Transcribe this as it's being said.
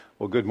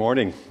Well, good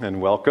morning and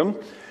welcome.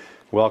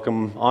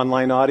 Welcome,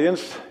 online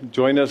audience.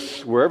 Join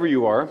us wherever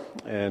you are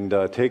and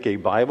take a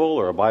Bible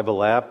or a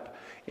Bible app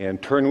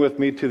and turn with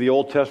me to the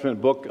Old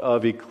Testament book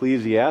of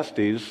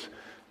Ecclesiastes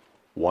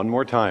one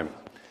more time.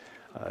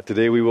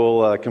 Today we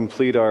will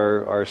complete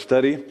our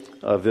study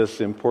of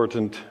this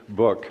important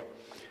book.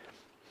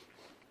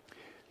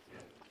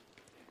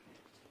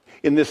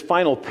 In this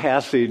final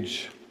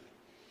passage,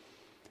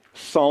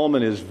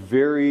 Solomon is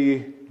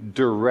very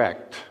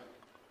direct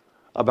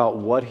about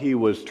what he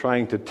was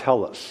trying to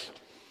tell us.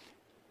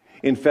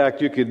 In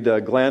fact, you could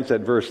glance at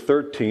verse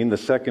 13, the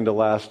second to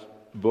last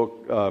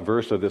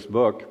verse of this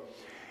book,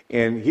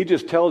 and he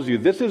just tells you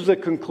this is the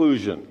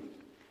conclusion.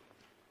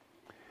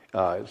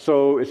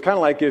 So it's kind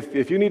of like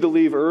if you need to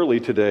leave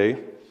early today,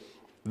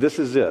 this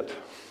is it.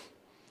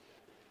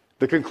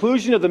 The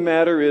conclusion of the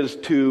matter is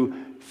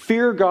to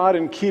fear God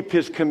and keep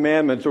His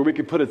commandments, or we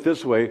could put it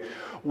this way.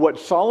 What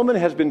Solomon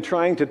has been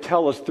trying to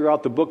tell us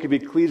throughout the book of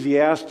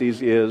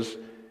Ecclesiastes is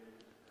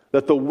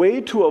that the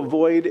way to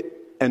avoid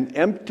an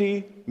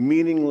empty,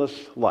 meaningless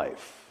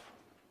life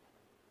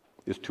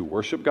is to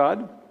worship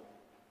God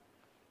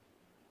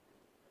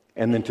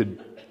and then to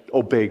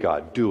obey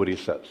God, do what He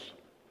says.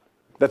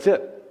 That's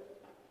it.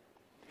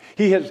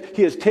 He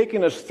has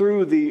taken us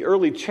through the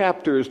early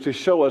chapters to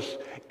show us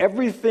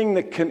everything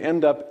that can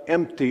end up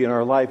empty in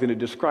our life, and it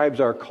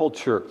describes our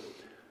culture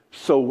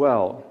so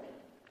well.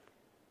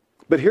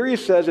 But here he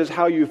says is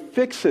how you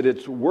fix it.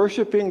 It's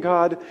worshiping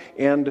God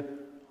and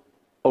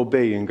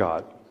obeying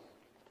God.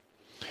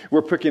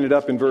 We're picking it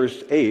up in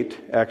verse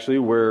 8, actually,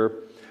 where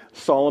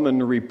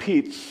Solomon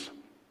repeats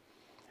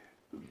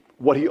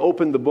what he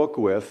opened the book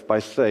with by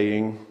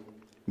saying,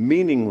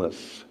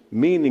 meaningless,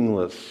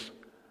 meaningless,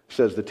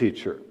 says the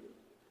teacher.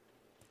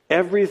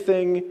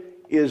 Everything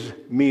is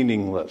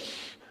meaningless.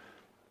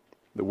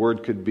 The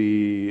word could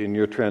be, in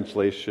your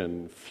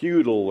translation,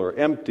 futile or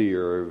empty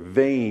or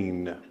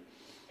vain.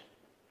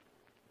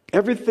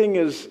 Everything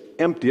is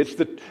empty. It's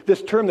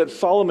this term that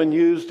Solomon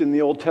used in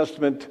the Old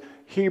Testament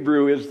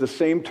Hebrew is the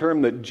same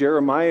term that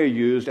Jeremiah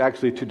used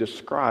actually to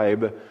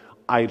describe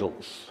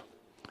idols.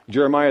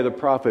 Jeremiah the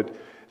prophet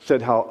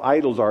said how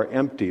idols are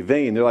empty,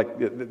 vain.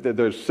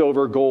 They're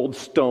silver, gold,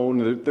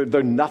 stone.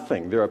 They're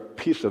nothing. They're a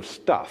piece of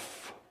stuff.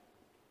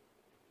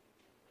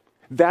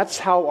 That's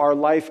how our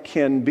life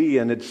can be,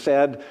 and it's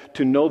sad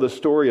to know the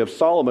story of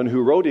Solomon,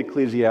 who wrote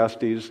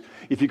Ecclesiastes.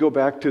 If you go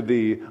back to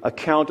the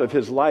account of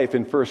his life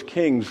in 1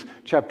 Kings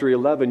chapter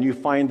 11, you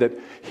find that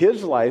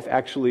his life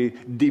actually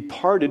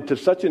departed to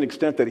such an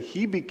extent that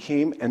he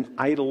became an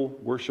idol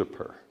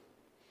worshiper.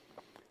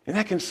 And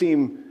that can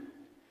seem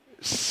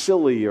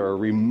silly or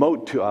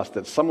remote to us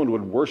that someone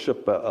would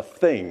worship a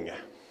thing.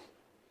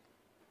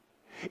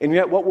 And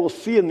yet what we'll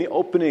see in the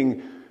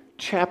opening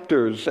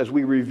chapters, as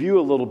we review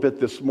a little bit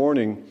this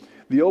morning,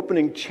 the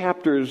opening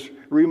chapters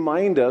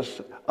remind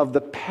us of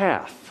the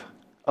path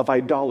of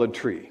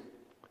idolatry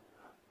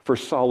for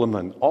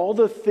Solomon. All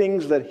the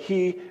things that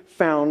he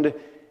found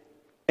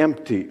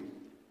empty.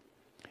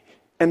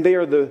 And they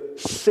are the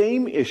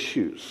same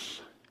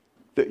issues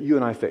that you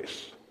and I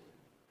face.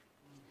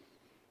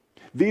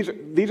 These are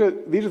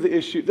the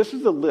issues. This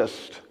is the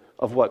list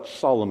of what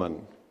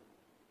Solomon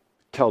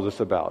tells us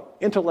about.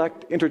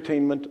 Intellect,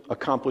 entertainment,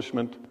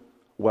 accomplishment,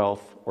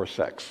 wealth, or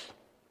sex.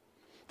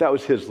 That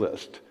was his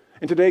list.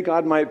 And today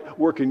God might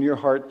work in your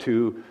heart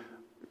to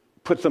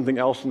put something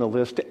else on the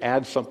list, to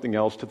add something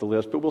else to the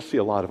list, but we'll see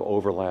a lot of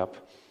overlap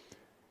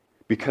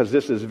because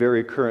this is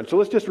very current. So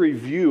let's just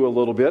review a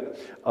little bit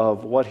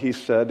of what he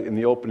said in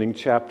the opening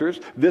chapters.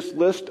 This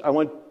list, I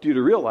want you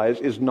to realize,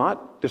 is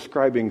not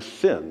describing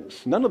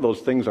sins. None of those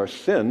things are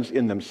sins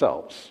in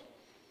themselves.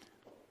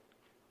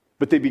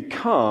 But they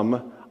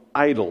become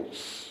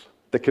idols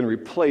that can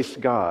replace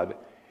God.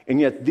 And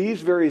yet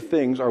these very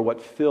things are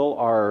what fill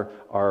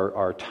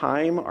our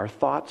time, our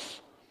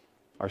thoughts,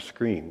 our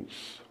screens.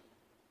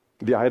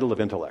 The idol of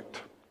intellect.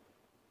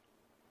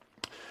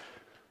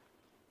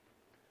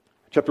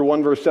 Chapter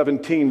 1, verse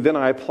 17, Then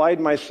I applied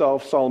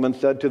myself, Solomon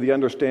said, to the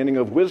understanding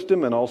of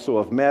wisdom and also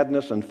of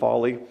madness and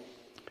folly.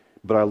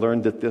 But I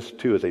learned that this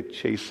too is a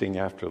chasing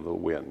after the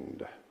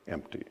wind,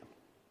 empty.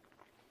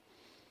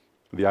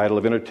 The idol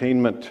of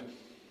entertainment.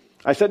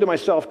 I said to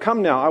myself,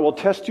 Come now, I will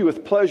test you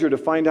with pleasure to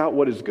find out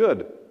what is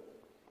good.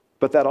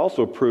 But that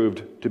also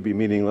proved to be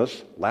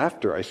meaningless.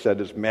 Laughter, I said,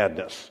 is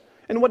madness.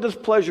 And what does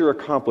pleasure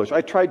accomplish?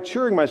 I tried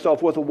cheering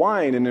myself with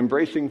wine and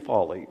embracing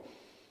folly.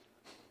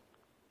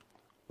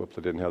 Whoops,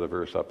 I didn't have the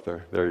verse up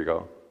there. There you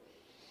go.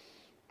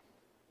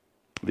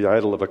 The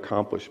idol of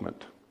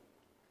accomplishment.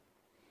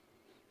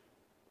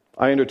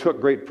 I undertook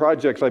great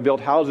projects. I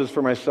built houses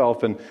for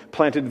myself and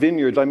planted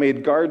vineyards. I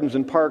made gardens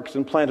and parks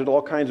and planted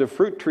all kinds of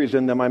fruit trees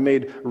in them. I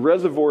made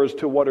reservoirs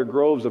to water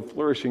groves of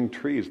flourishing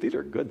trees. These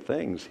are good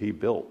things he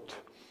built.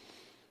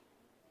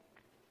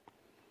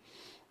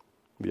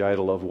 The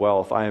idol of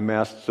wealth. I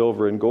amassed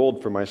silver and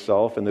gold for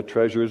myself and the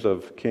treasures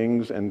of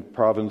kings and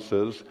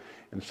provinces.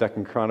 And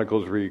 2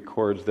 Chronicles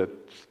records that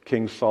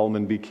King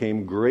Solomon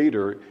became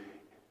greater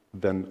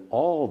than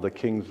all the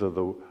kings of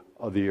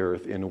of the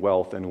earth in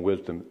wealth and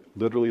wisdom,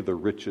 literally the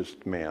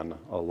richest man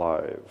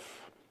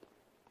alive.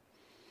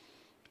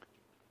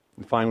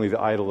 And finally, the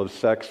idol of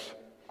sex.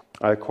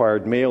 I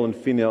acquired male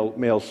and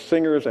male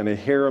singers and a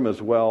harem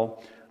as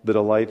well, the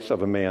delights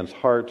of a man's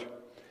heart.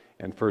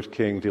 And 1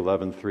 Kings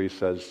 11:3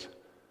 says,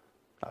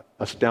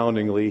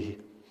 astoundingly,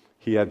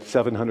 he had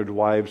 700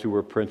 wives who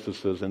were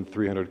princesses and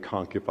 300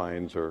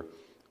 concubines or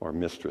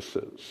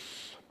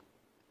mistresses.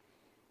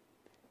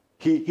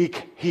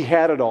 He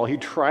had it all. He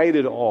tried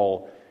it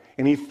all.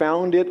 And he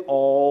found it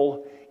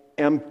all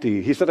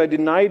empty. He said, I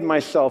denied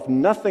myself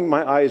nothing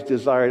my eyes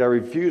desired. I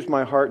refused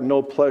my heart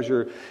no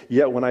pleasure.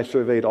 Yet when I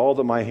surveyed all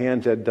that my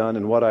hands had done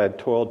and what I had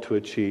toiled to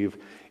achieve,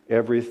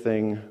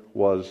 everything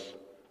was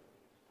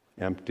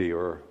empty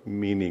or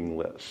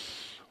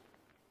meaningless.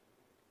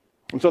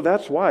 And so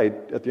that's why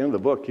at the end of the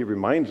book he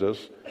reminds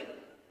us,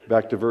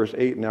 back to verse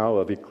 8 now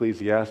of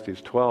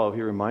Ecclesiastes 12,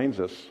 he reminds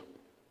us,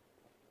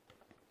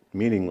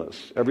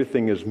 meaningless.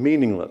 Everything is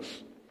meaningless.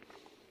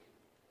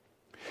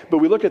 But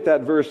we looked at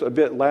that verse a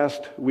bit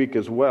last week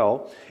as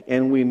well,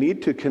 and we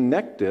need to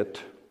connect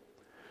it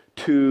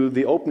to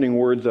the opening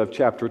words of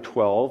chapter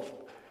 12.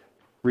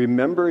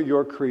 Remember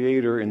your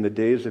Creator in the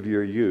days of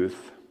your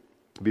youth,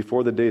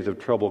 before the days of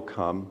trouble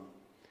come.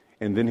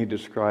 And then he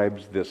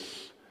describes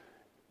this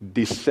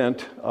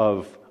descent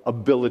of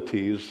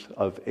abilities,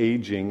 of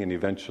aging, and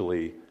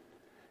eventually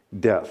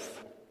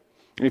death.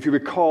 And if you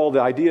recall,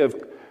 the idea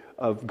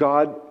of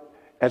God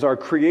as our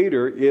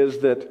Creator is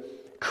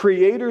that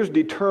creators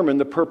determine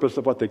the purpose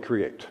of what they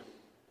create.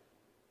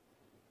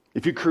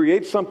 If you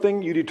create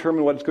something, you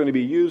determine what it's going to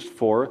be used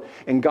for.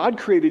 And God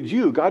created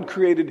you. God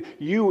created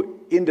you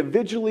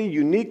individually,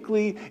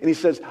 uniquely. And he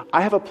says,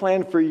 I have a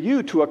plan for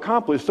you to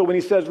accomplish. So when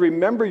he says,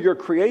 remember your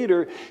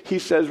Creator, he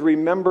says,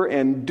 remember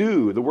and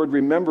do. The word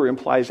remember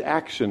implies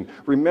action.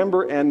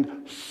 Remember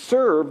and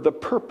serve the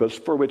purpose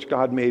for which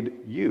God made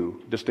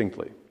you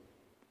distinctly.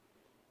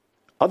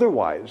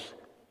 Otherwise,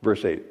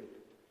 verse 8,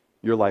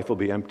 your life will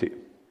be empty.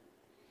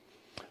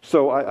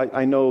 So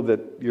I know that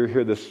you're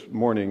here this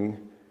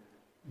morning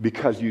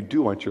because you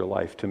do want your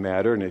life to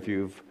matter. And if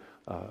you've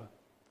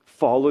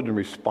followed and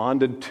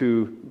responded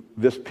to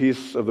this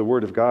piece of the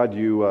Word of God,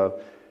 you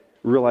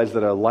realize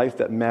that a life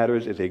that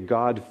matters is a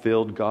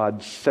God-filled,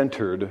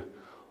 God-centered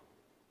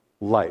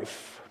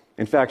life.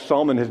 In fact,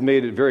 Solomon has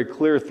made it very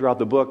clear throughout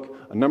the book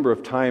a number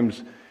of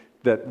times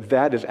that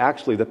that is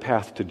actually the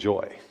path to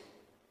joy.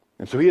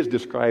 And so he has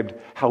described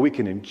how we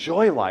can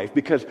enjoy life,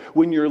 because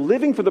when you're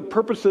living for the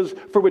purposes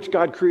for which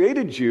God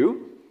created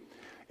you,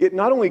 it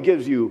not only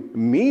gives you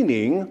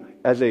meaning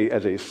as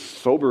a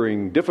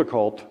sobering,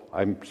 difficult,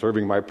 I'm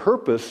serving my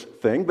purpose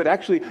thing, but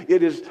actually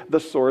it is the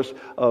source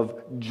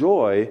of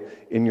joy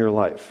in your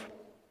life.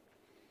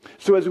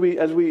 So as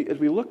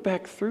we look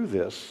back through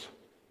this,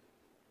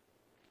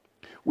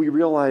 we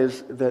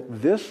realize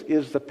that this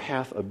is the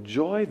path of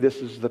joy, this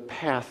is the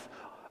path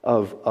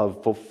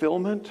of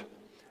fulfillment,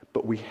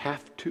 but we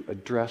have to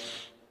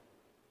address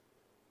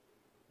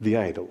the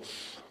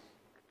idols.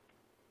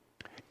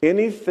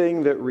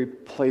 Anything that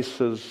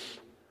replaces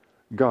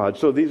God.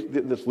 So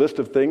this list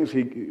of things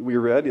we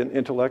read,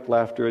 intellect,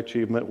 laughter,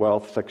 achievement,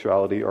 wealth,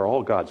 sexuality, are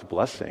all God's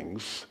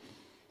blessings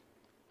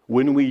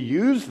when we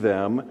use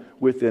them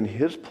within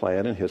His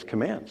plan and His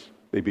commands.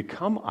 They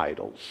become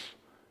idols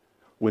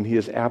when He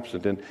is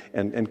absent.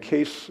 And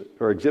case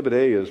or exhibit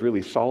A is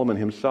really Solomon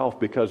himself,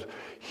 because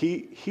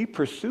he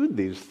pursued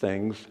these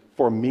things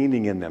for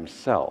meaning in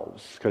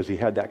themselves, because he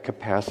had that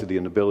capacity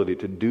and ability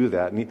to do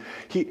that. And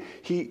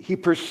he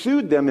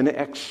pursued them in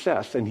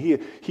excess, and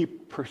he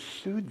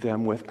pursued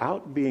them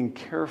without being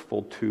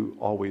careful to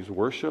always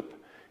worship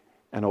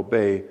and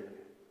obey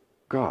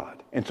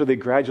God. And so they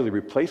gradually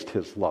replaced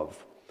his love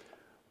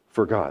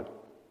for God.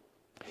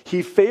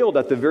 He failed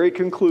at the very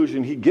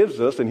conclusion he gives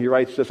us, and he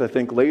writes this, I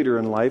think, later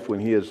in life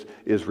when he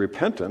is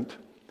repentant.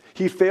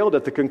 He failed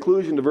at the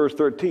conclusion to verse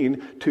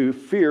 13 to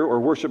fear or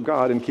worship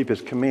God and keep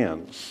His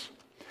commands.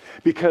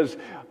 Because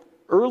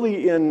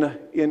early in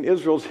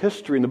Israel's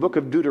history, in the book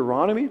of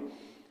Deuteronomy,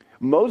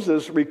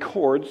 Moses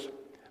records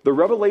the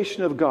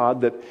revelation of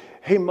God that,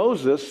 hey,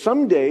 Moses,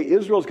 someday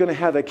Israel's going to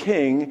have a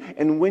king,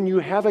 and when you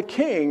have a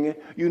king,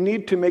 you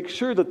need to make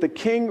sure that the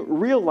king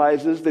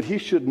realizes that he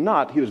should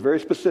not, he was very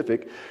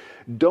specific,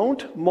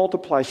 don't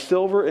multiply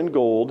silver and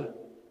gold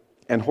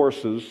and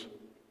horses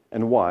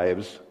and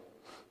wives,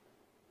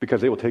 because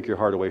they will take your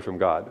heart away from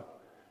God.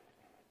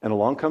 And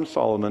along comes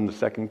Solomon, the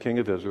second king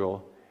of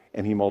Israel,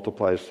 and he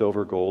multiplies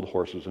silver, gold,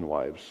 horses, and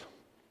wives.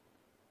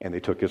 And they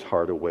took his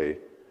heart away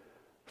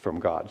from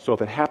God. So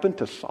if it happened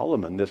to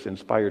Solomon, this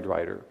inspired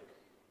writer,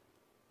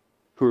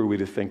 who are we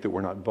to think that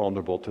we're not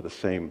vulnerable to the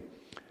same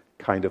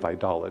kind of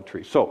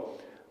idolatry? So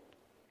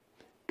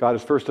God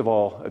is first of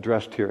all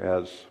addressed here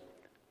as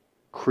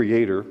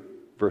Creator,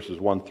 verses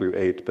 1 through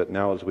 8. But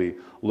now as we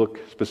look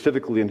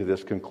specifically into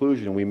this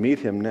conclusion, we meet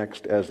Him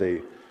next as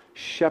a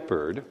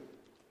shepherd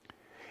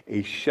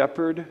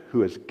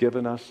who has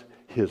given us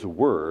His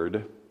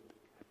Word,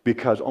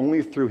 because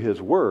only through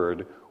His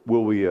Word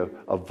will we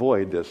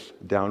avoid this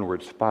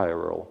downward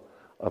spiral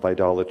of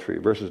idolatry.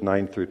 Verses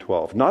 9 through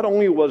 12. Not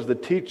only was the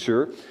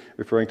teacher,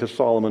 referring to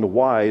Solomon,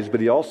 wise, but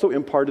he also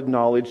imparted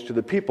knowledge to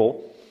the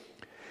people.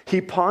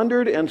 He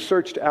pondered and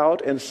searched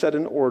out and set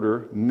in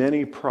order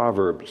many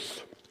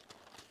proverbs.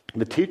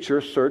 The teacher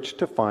searched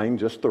to find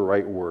just the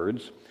right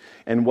words,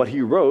 and what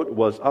he wrote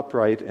was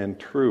upright and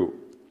true.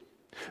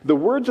 The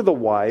words of the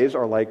wise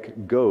are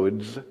like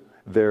goads,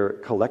 their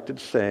collected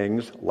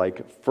sayings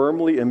like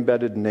firmly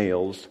embedded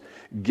nails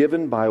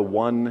given by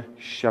one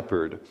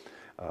shepherd.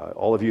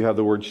 All of you have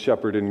the word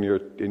shepherd in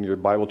your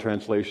Bible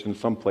translation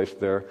someplace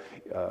there.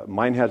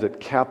 Mine has it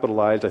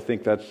capitalized. I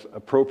think that's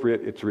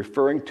appropriate. It's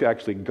referring to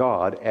actually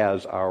God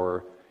as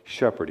our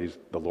shepherd.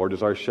 The Lord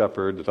is our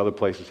shepherd. There's other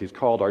places he's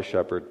called our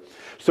shepherd.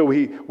 So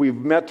we've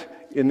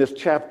met in this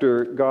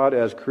chapter God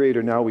as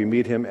creator. Now we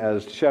meet him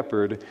as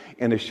shepherd,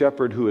 and a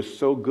shepherd who is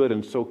so good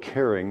and so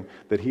caring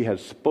that he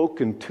has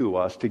spoken to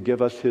us to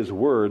give us his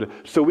word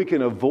so we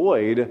can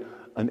avoid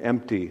an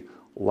empty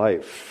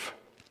life.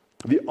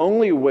 The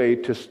only way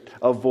to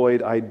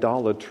avoid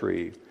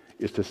idolatry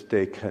is to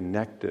stay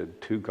connected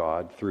to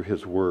God through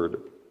his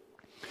word.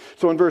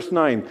 So in verse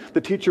 9, the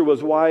teacher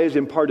was wise,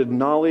 imparted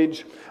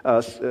knowledge.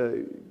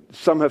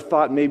 Some have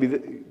thought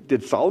maybe,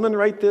 did Solomon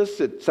write this?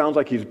 It sounds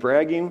like he's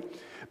bragging.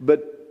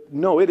 But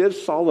no, it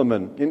is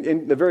Solomon.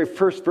 In the very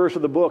first verse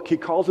of the book, he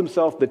calls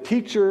himself the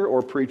teacher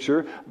or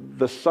preacher,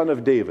 the son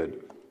of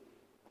David.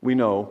 We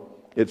know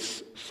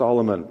it's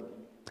Solomon.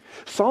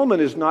 Solomon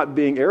is not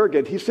being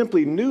arrogant. He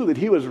simply knew that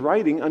he was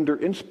writing under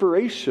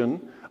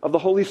inspiration of the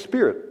Holy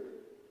Spirit,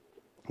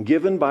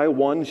 given by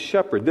one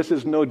shepherd. This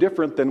is no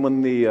different than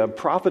when the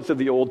prophets of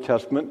the Old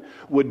Testament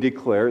would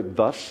declare,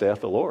 "Thus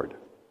saith the Lord."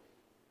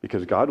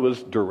 Because God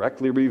was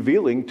directly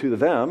revealing to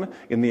them,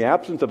 in the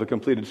absence of a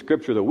completed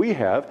scripture that we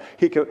have,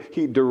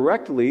 he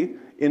directly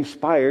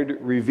inspired,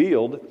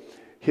 revealed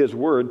his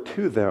word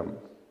to them.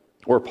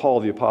 Or Paul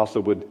the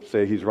apostle would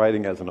say he's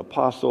writing as an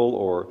apostle,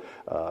 or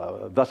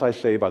thus I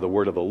say by the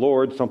word of the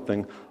Lord,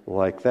 something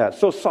like that.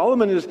 So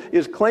Solomon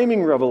is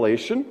claiming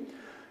revelation,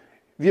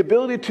 the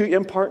ability to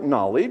impart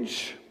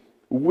knowledge,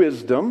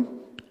 wisdom,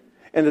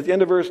 and at the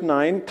end of verse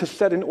 9, to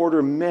set in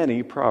order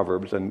many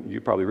proverbs. And you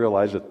probably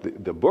realize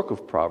that the book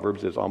of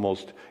Proverbs is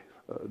almost,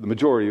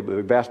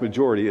 the vast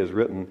majority is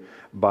written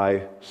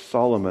by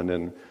Solomon.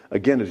 And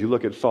again, as you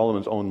look at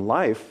Solomon's own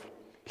life,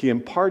 he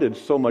imparted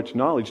so much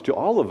knowledge to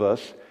all of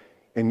us,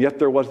 and yet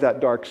there was that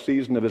dark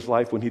season of his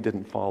life when he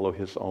didn't follow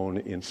his own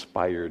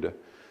inspired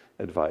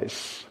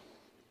advice.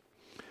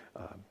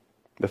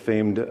 The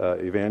famed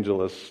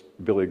evangelist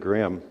Billy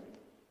Graham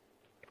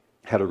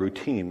had a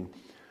routine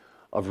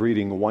of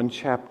reading one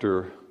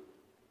chapter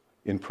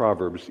in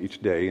Proverbs each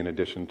day in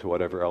addition to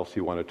whatever else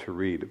he wanted to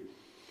read.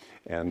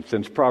 And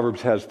since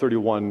Proverbs has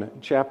 31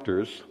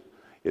 chapters,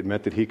 it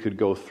meant that he could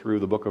go through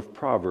the book of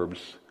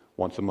Proverbs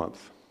once a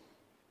month.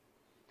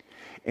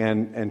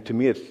 And to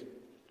me,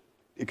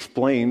 it's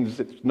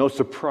no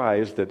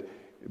surprise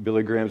that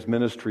Billy Graham's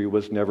ministry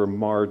was never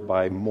marred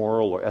by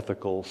moral or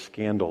ethical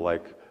scandal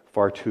like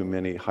far too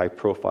many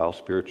high-profile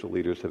spiritual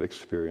leaders have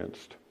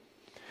experienced.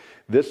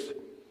 This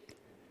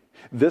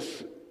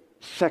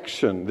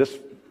section,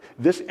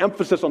 this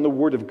emphasis on the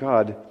Word of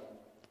God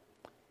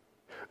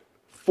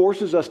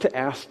forces us to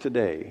ask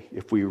today,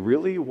 if we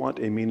really want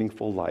a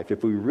meaningful life,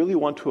 if we really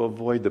want to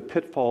avoid the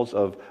pitfalls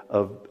of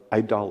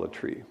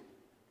idolatry,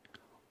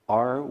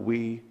 are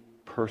we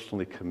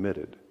personally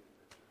committed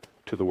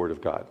to the Word of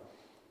God?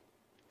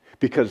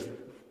 Because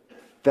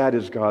that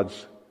is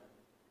God's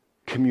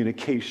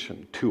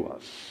communication to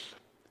us.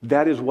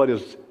 That is what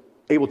is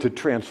able to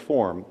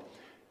transform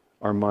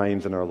our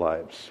minds and our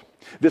lives.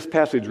 This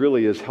passage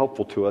really is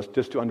helpful to us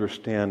just to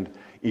understand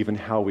even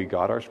how we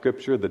got our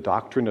Scripture, the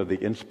doctrine of the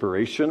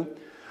inspiration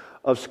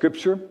of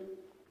Scripture.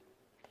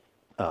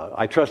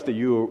 I trust that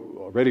you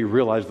already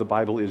realize the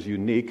Bible is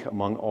unique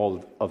among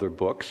all other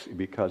books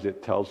because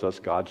it tells us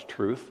God's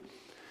truth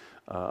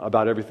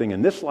about everything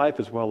in this life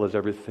as well as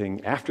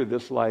everything after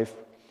this life.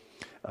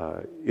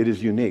 It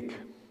is unique.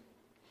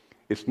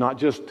 It's not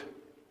just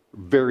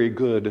very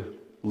good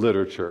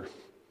literature.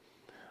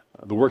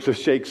 The works of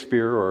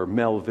Shakespeare or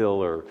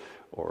Melville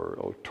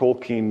or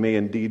Tolkien may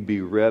indeed be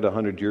read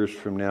 100 years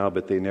from now,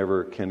 but they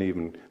never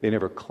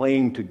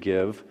claim to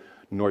give,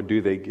 nor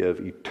do they give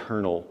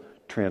eternal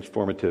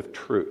transformative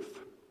truth.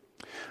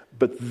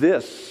 But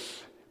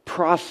this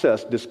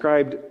process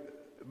described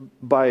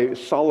by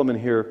Solomon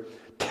here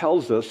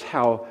tells us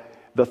how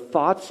the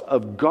thoughts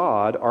of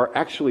God are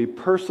actually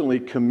personally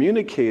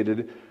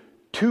communicated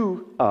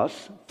to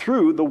us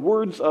through the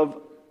words of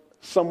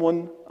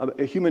someone,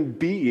 a human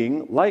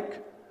being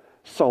like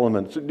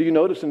Solomon. So do you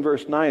notice in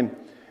verse 9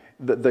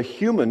 the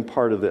human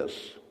part of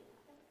this?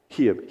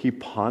 He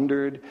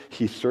pondered,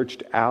 he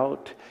searched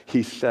out,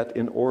 he set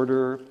in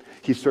order,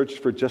 he searched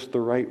for just the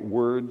right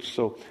words.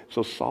 So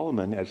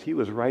Solomon, as he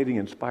was writing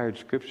inspired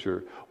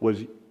scripture,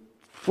 was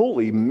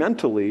fully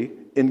mentally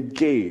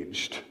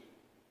engaged.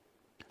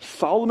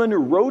 Solomon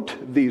wrote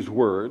these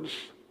words,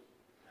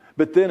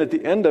 but then at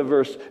the end of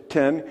verse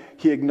 10,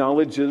 he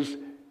acknowledges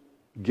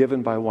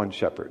given by one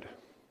shepherd.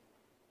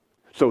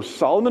 So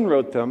Solomon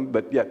wrote them,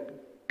 but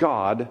yet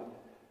God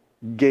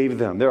gave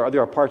them. There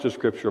are parts of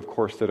Scripture, of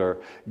course, that are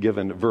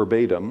given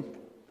verbatim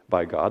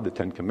by God, the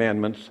Ten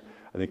Commandments.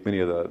 I think many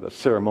of the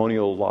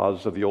ceremonial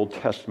laws of the Old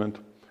Testament,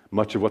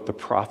 much of what the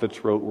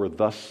prophets wrote were,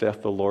 "Thus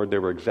saith the Lord." They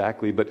were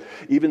exactly, but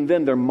even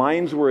then their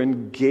minds were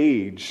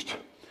engaged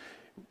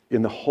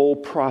in the whole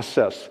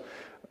process.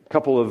 A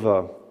couple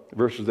of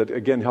verses that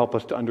again help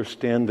us to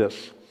understand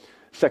this.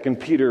 2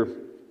 Peter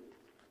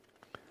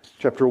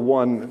chapter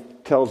 1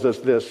 tells us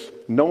this: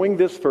 knowing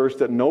this first,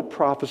 that no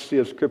prophecy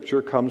of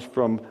Scripture comes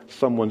from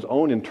someone's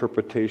own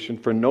interpretation,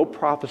 for no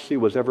prophecy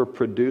was ever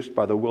produced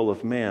by the will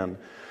of man.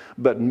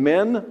 But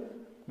men,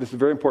 this is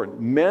very important,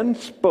 men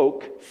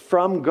spoke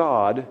from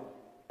God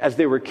as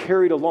they were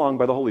carried along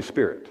by the Holy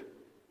Spirit.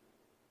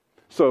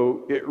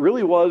 So it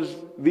really was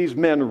these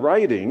men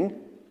writing,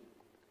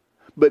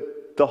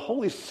 but the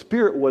Holy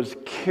Spirit was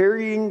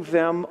carrying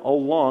them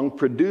along,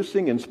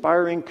 producing,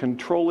 inspiring,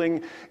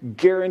 controlling,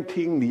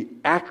 guaranteeing the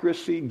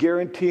accuracy,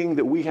 guaranteeing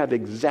that we had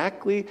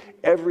exactly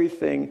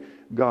everything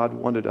God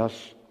wanted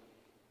us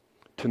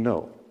to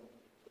know.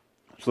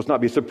 So let's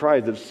not be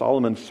surprised that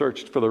Solomon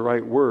searched for the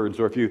right words.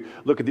 Or if you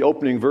look at the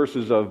opening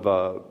verses of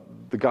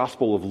the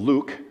Gospel of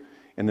Luke,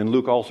 and then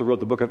Luke also wrote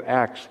the book of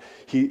Acts,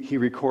 he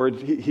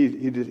records,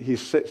 he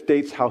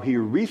states how he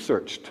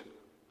researched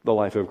the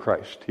life of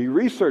Christ. He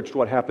researched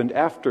what happened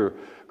after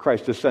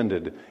Christ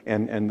ascended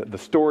and the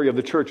story of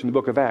the church in the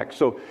book of Acts.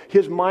 So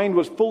his mind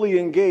was fully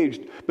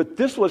engaged, but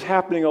this was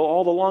happening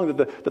all along,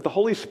 that the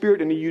Holy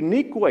Spirit in a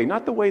unique way,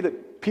 not the way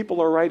that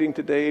people are writing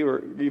today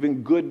or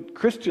even good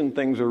Christian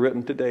things are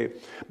written today,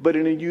 but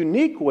in a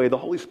unique way, the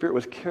Holy Spirit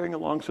was carrying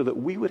along so that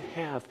we would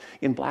have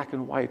in black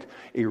and white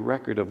a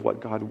record of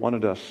what God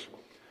wanted us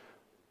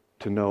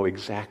to know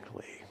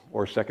exactly.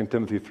 Or 2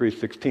 Timothy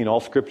 3:16, all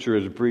Scripture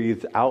is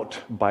breathed out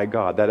by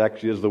God. That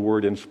actually is the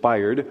word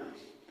inspired.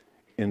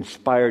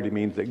 Inspired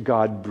means that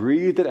God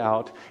breathed it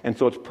out, and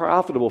so it's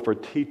profitable for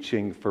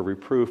teaching, for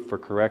reproof, for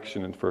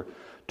correction, and for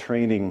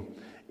training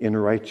in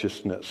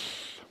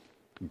righteousness.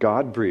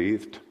 God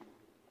breathed,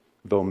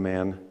 though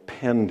man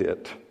penned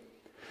it.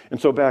 And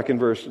so back in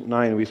verse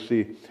 9 we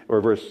see, or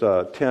verse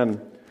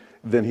 10,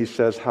 then he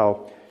says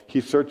how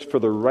he searched for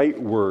the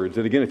right words.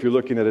 And again, if you're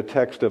looking at a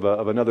text of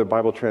another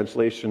Bible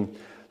translation,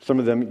 some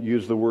of them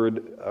use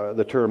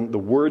the term, the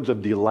words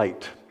of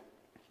delight,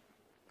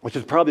 which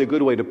is probably a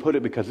good way to put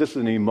it because this is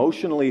an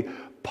emotionally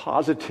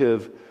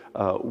positive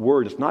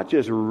word. It's not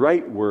just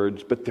right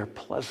words, but they're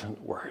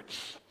pleasant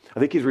words. I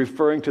think he's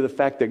referring to the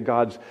fact that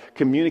God's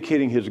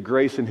communicating his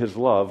grace and his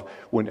love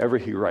whenever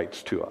he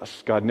writes to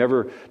us. God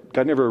never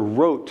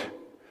wrote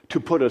to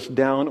put us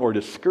down or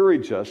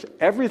discourage us.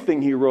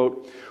 Everything he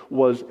wrote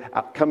was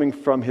coming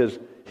from his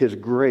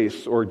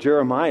grace. Or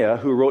Jeremiah,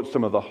 who wrote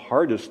some of the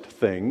hardest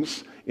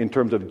things in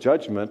terms of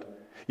judgment,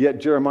 yet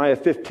Jeremiah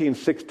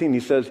 15:16, he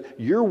says,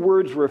 "Your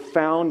words were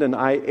found, and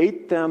I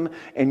ate them,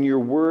 and your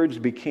words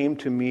became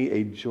to me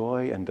a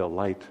joy and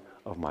delight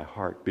of my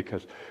heart."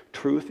 Because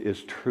truth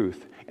is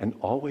truth and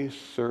always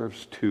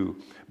serves to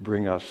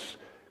bring us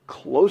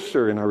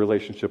closer in our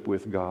relationship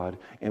with God,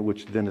 and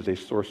which then is a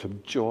source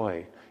of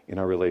joy in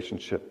our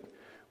relationship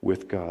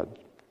with God.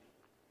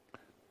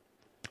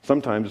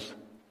 Sometimes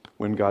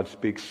when God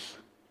speaks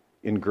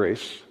in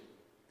grace,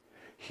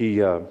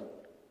 he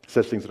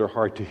says things that are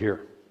hard to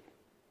hear.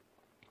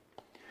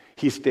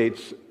 He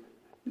states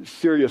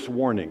serious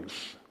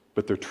warnings,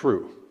 but they're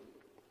true.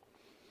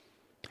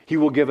 He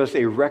will give us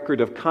a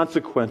record of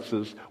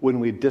consequences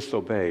when we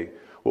disobey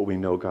what we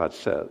know God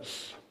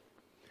says.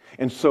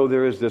 And so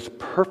there is this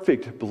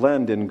perfect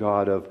blend in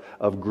God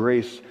of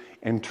grace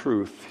and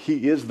truth.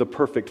 He is the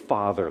perfect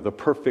father, the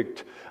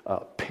perfect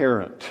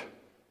parent.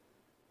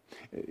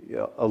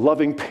 A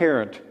loving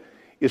parent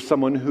is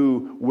someone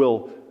who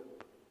will,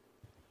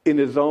 in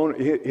his or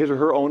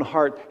her own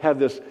heart, have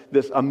this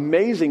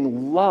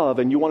amazing love,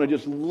 and you want to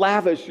just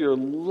lavish your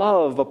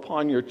love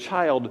upon your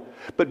child.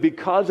 But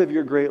because of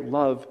your great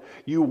love,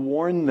 you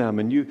warn them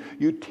and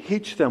you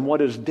teach them what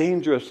is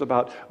dangerous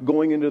about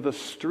going into the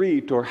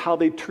street, or how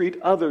they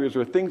treat others,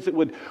 or things that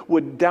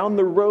would down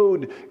the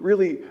road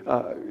really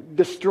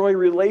destroy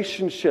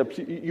relationships.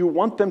 You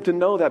want them to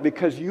know that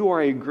because you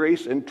are a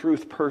grace and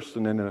truth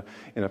person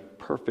in a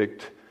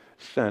perfect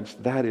sense.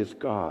 That is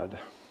God.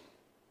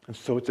 And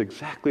so it's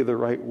exactly the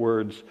right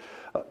words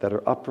that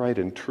are upright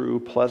and true,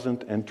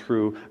 pleasant and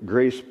true,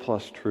 grace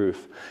plus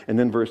truth. And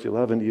then verse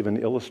 11 even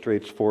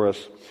illustrates for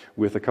us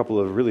with a couple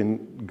of really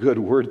good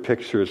word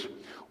pictures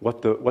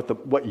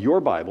what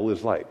your Bible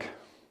is like.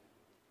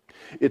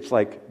 It's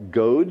like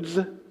goads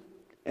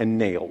and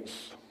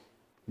nails.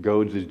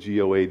 Goads is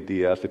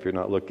G-O-A-D-S if you're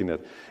not looking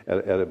at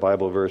a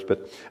Bible verse.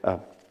 But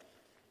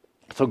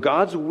so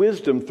God's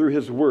wisdom through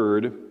his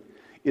word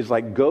is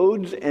like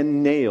goads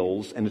and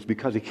nails, and it's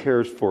because he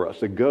cares for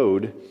us. A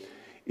goad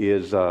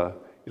is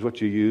what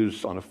you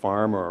use on a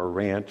farm or a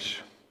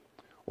ranch,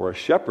 or a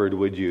shepherd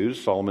would use.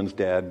 Solomon's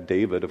dad,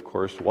 David, of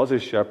course, was a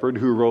shepherd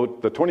who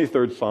wrote the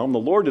 23rd Psalm, "The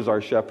Lord is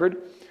our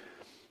shepherd."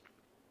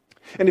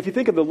 And if you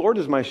think of the Lord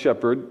as my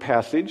shepherd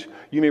passage,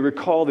 you may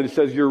recall that it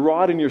says, your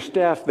rod and your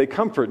staff, they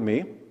comfort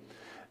me.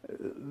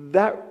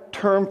 That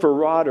term for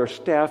rod or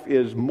staff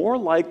is more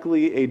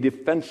likely a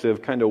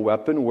defensive kind of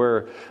weapon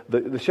where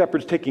the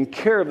shepherd's taking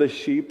care of the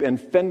sheep and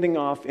fending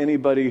off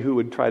anybody who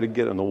would try to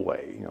get in the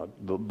way. You know,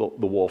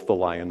 the wolf, the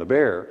lion, the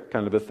bear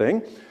kind of a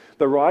thing.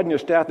 The rod and your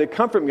staff, they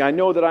comfort me. I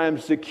know that I am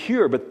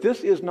secure. But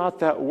this is not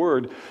that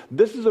word.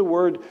 This is a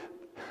word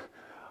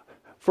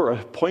for a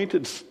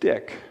pointed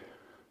stick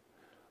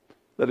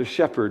that a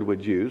shepherd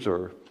would use,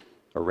 or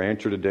a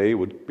rancher today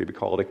would maybe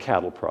call it a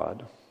cattle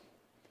prod,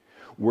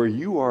 where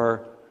you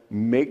are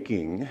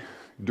directing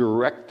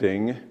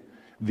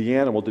the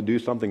animal to do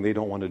something they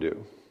don't want to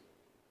do.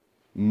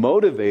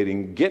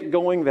 Motivating, get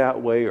going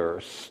that way, or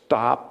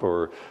stop,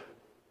 or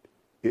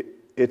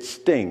it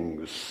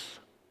stings.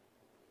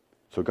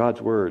 So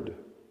God's word,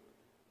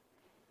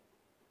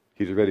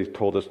 He's already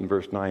told us in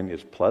verse 9,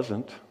 is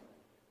pleasant,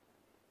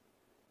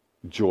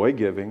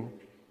 joy-giving,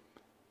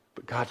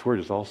 but God's word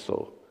is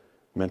also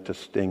meant to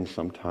sting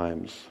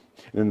sometimes.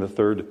 And then the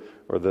third,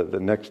 or the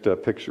next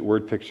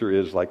word picture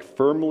is like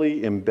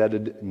firmly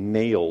embedded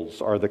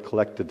nails are the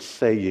collected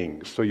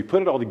sayings. So you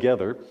put it all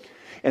together,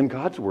 and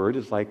God's word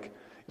is like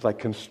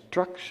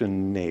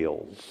construction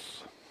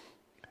nails.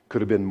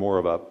 Could have been more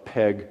of a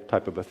peg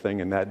type of a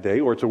thing in that day,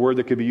 or it's a word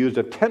that could be used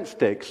at tent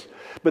stakes.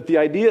 But the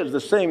idea is the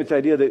same. It's the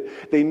idea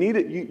that they need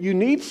it. You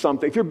need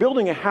something. If you're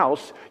building a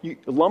house,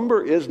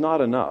 lumber is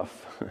not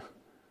enough.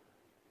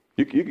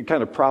 You can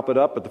kind of prop it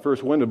up at the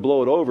first wind and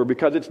blow it over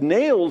because it's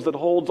nails that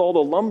holds all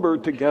the lumber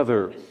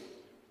together.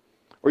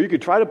 Or you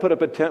could try to put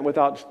up a tent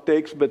without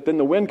stakes, but then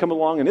the wind come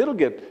along and it'll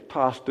get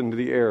tossed into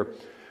the air.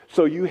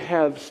 So you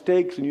have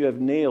stakes and you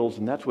have nails,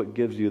 and that's what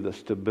gives you the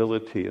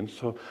stability. And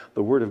so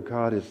the Word of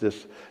God is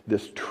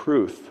this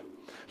truth,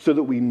 so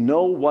that we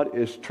know what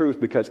is truth,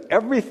 because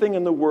everything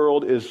in the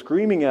world is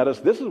screaming at us,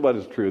 this is what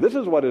is true, this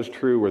is what is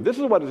true, or this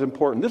is what is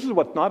important, this is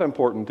what's not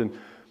important. And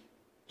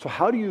so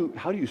how do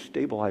you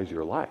stabilize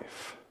your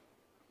life?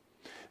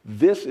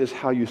 This is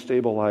how you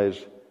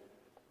stabilize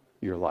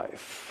your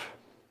life.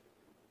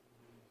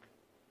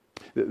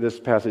 This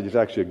passage is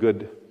actually a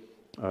good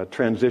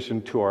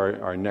transition to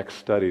our next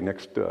study.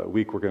 Next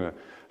week we're going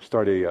to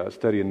start a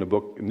study in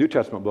the New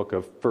Testament book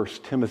of 1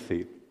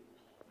 Timothy.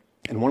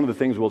 And one of the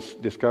things we'll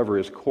discover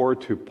is core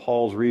to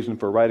Paul's reason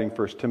for writing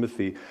 1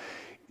 Timothy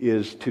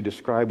is to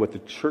describe what the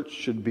church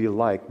should be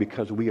like,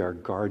 because we are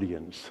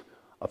guardians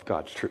of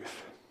God's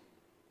truth.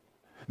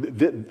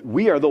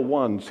 We are the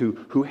ones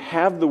who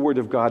have the Word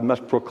of God,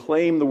 must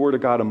proclaim the Word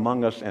of God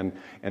among us and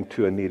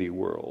to a needy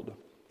world.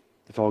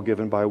 It's all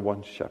given by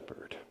one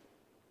shepherd.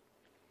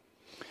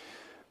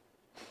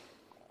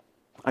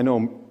 I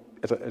know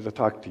as I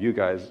talk to you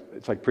guys,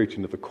 it's like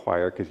preaching to the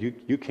choir, because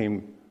you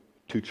came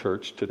to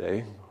church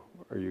today,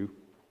 or you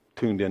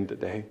tuned in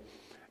today,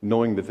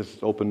 knowing that this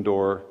is Open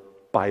Door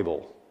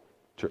Bible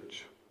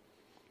Church.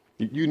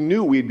 You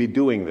knew we'd be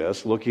doing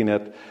this, looking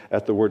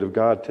at the Word of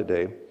God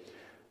today.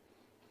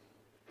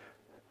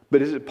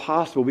 But is it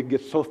possible we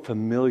get so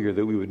familiar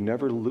that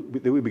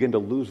we begin to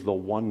lose the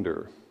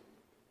wonder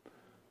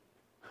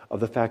of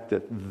the fact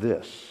that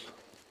this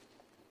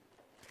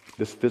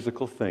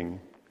physical thing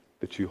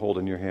that you hold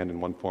in your hand in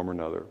one form or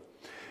another,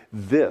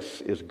 this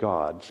is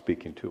God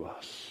speaking to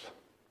us.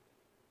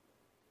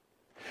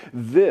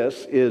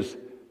 This is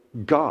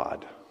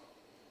God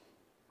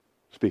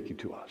speaking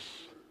to us.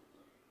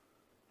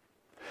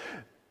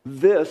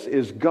 This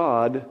is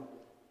God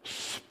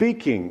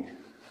speaking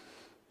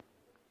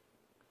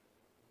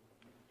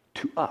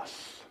to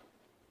us,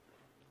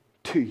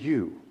 to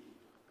you,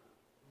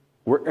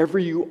 wherever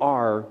you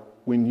are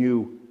when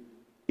you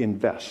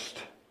invest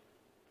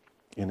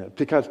in it.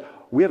 Because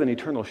we have an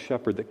eternal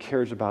shepherd that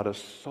cares about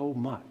us so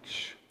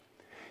much.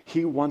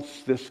 He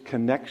wants this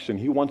connection.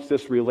 He wants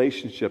this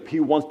relationship. He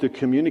wants to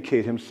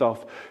communicate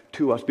himself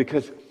to us,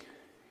 because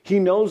he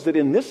knows that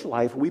in this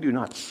life we do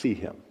not see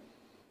him,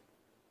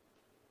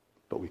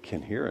 but we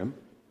can hear him.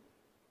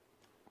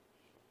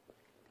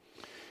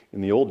 In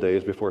the old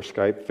days, before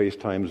Skype,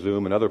 FaceTime,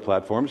 Zoom, and other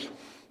platforms,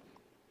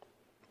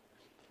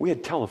 we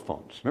had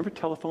telephones. Remember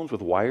telephones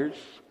with wires?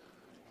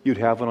 You'd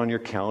have one on your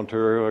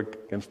counter or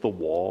against the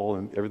wall,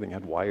 and everything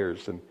had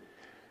wires. And,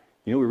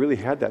 we really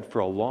had that for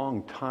a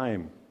long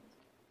time.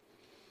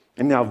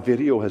 And now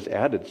video has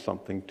added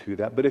something to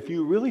that. But if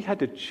you really had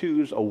to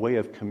choose a way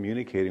of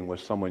communicating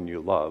with someone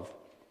you love,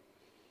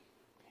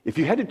 if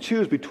you had to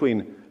choose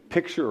between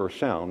picture or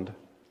sound,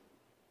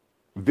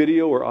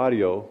 video or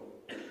audio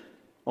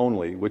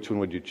only, which one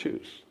would you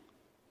choose?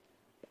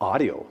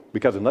 Audio,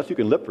 because unless you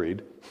can lip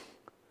read,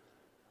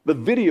 the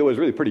video is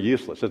really pretty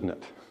useless, isn't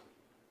it?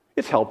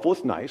 It's helpful,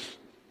 it's nice.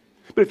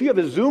 But if you have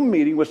a Zoom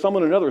meeting with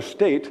someone in another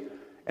state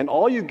and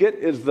all you get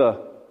is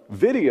the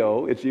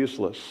video, it's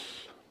useless.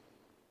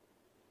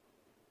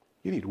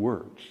 You need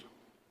words.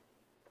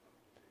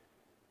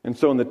 And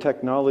so in the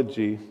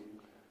technology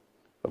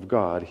of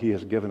God, He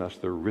has given us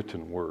the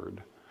written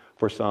word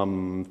for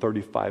some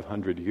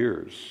 3,500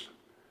 years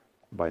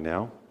by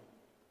now,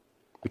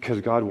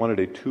 because God wanted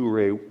a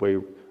two-way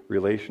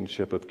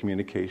relationship of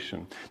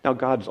communication. Now,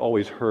 God's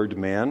always heard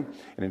man,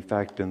 and in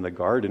fact, in the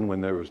garden,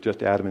 when there was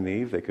just Adam and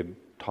Eve, they could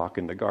talk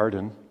in the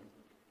garden.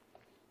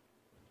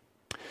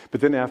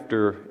 But then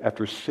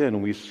after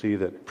sin, we see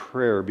that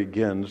prayer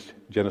begins.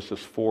 Genesis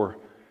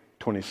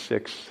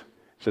 4:26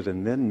 says,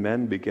 and then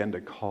men began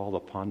to call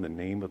upon the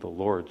name of the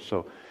Lord.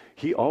 So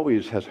he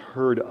always has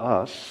heard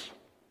us,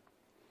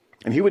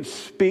 and he would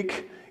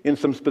speak in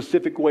some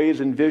specific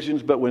ways in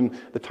visions, but when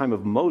the time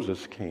of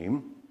Moses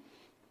came,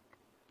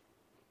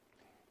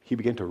 he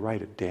began to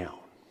write it down.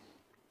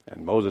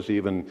 And Moses,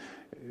 even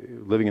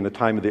living in the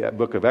time of the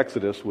book of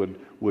Exodus, would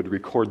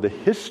record the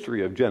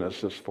history of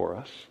Genesis for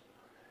us.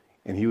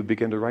 And he would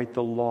begin to write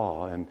the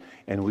law,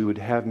 and we would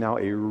have now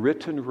a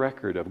written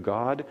record of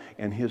God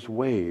and his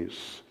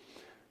ways.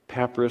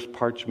 Papyrus,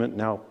 parchment,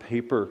 now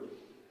paper,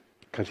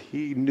 because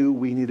he knew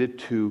we needed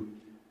to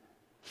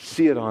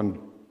see it on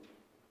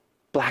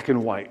black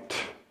and white.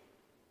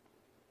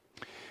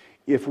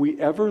 If we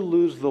ever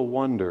lose the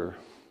wonder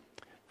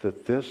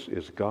that this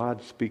is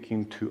God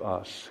speaking to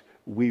us,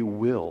 we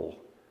will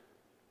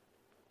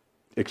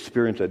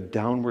experience a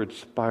downward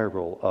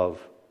spiral of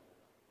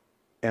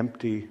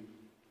empty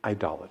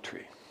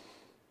idolatry.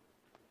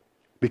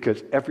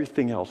 Because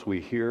everything else we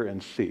hear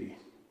and see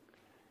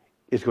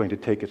is going to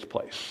take its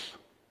place.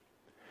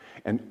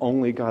 And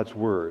only God's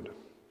Word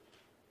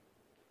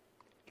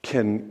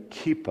can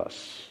keep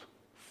us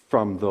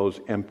from those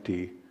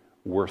empty,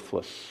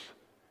 worthless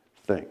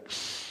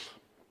things.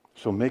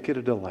 So make it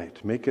a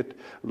delight.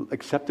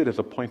 Accept it as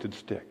a pointed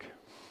stick.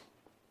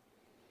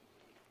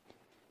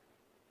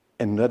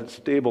 And let it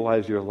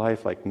stabilize your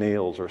life like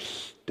nails or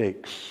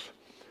stakes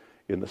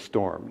in the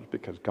storms,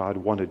 because God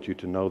wanted you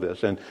to know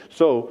this. And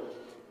so,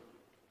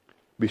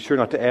 be sure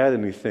not to add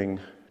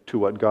anything to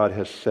what God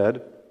has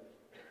said.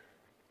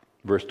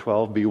 Verse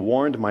 12, be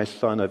warned, my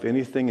son, of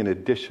anything in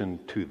addition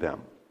to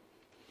them.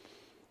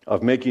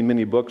 Of making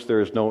many books there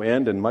is no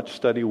end, and much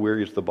study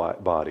wearies the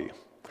body.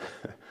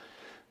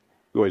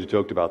 We always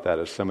joked about that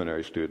as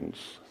seminary students.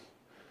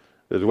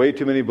 There's way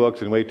too many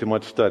books and way too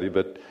much study,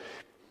 but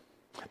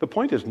the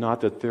point is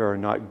not that there are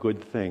not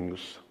good things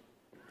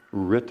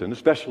written,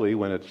 especially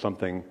when it's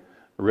something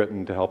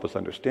written to help us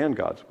understand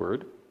God's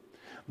Word.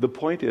 The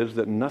point is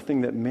that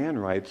nothing that man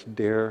writes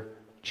dare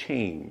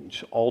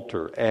change,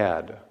 alter,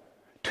 add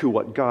to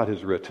what God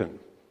has written.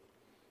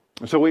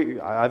 And so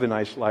I have a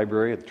nice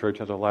library. The church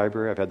has a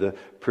library. I've had the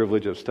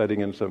privilege of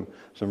studying in some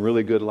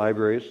really good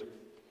libraries.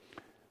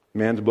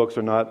 Man's books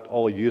are not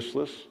all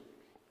useless.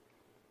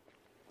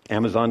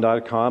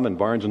 Amazon.com and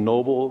Barnes &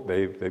 Noble,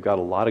 they've got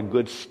a lot of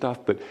good stuff,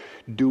 but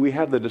do we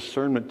have the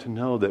discernment to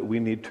know that we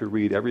need to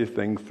read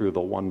everything through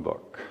the one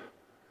book,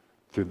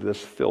 through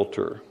this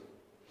filter?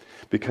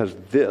 Because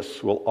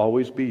this will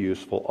always be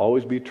useful,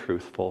 always be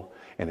truthful,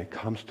 and it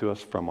comes to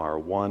us from our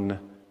one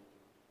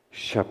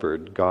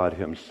shepherd, God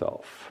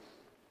himself.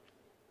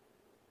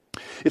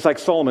 It's like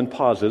Solomon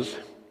pauses.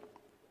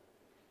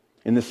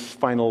 In this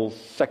final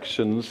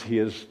sections, he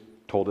has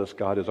told us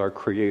God is our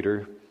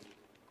creator.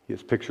 He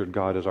has pictured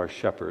God as our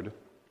shepherd.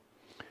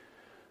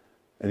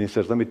 And he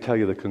says, let me tell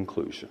you the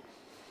conclusion.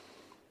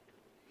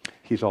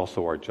 He's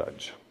also our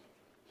judge.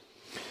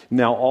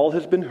 Now all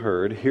has been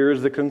heard. Here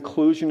is the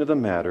conclusion of the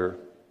matter.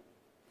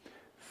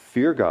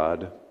 Fear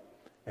God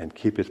and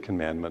keep his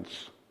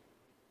commandments.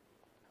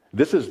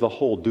 This is the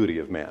whole duty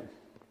of man.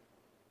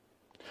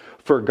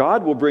 For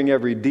God will bring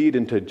every deed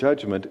into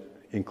judgment,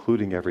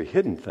 including every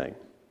hidden thing,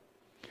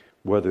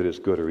 whether it is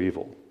good or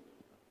evil.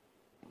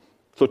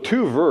 So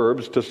 2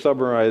 verbs to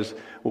summarize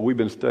what we've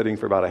been studying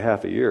for about a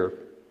half a year.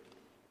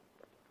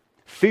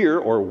 Fear,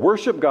 or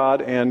worship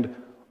God, and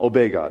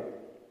obey God.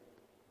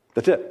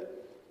 That's it.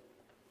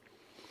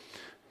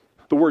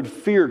 The word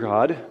fear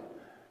God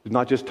is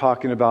not just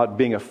talking about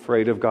being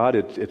afraid of God.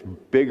 It's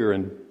bigger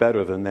and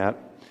better than that.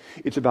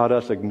 It's about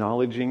us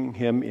acknowledging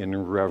him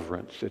in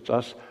reverence. It's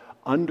us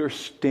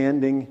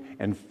understanding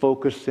and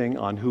focusing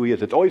on who he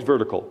is. It's always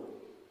vertical.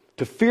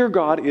 To fear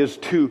God is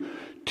to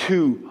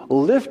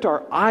lift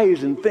our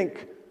eyes and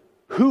think,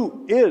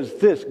 who is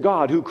this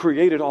God who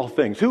created all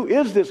things? Who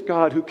is this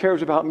God who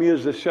cares about me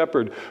as a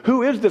shepherd?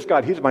 Who is this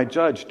God? He's my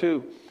judge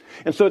too.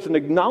 And so it's an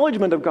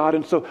acknowledgement of God,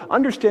 and so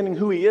understanding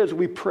who he is,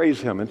 we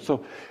praise him. And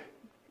so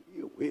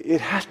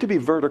it has to be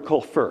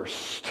vertical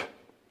first.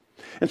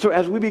 And so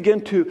as we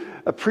begin to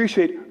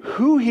appreciate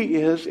who he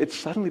is, it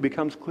suddenly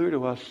becomes clear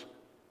to us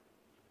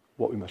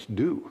what we must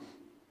do,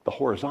 the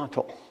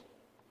horizontal.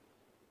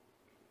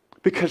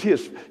 Because he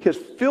has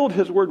filled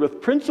his word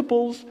with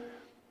principles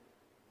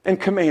and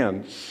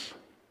commands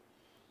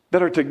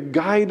that are to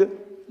guide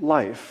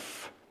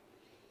life.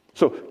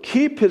 So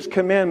keep his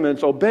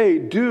commandments, obey,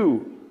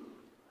 do.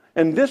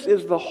 And this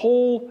is the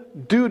whole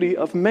duty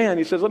of man.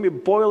 He says, let me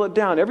boil it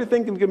down.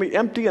 Everything can be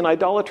empty and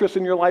idolatrous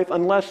in your life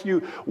unless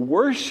you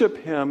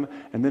worship him,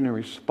 and then in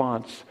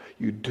response,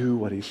 you do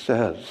what he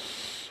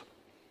says.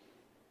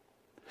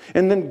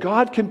 And then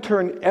God can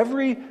turn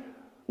every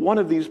one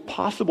of these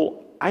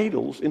possible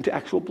idols into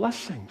actual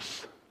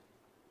blessings.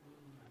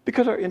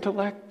 Because our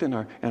intellect and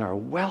our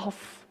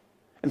wealth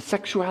and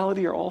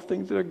sexuality are all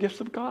things that are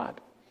gifts of God.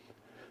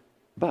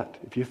 But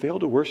if you fail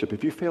to worship,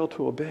 if you fail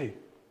to obey,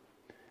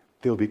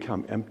 they'll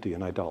become empty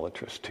and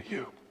idolatrous to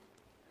you.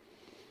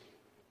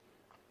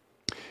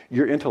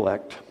 Your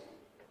intellect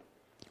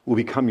will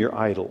become your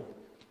idol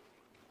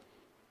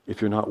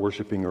if you're not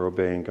worshiping or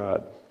obeying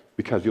God,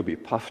 because you'll be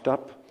puffed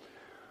up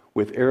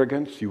with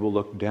arrogance. You will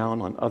look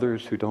down on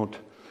others who don't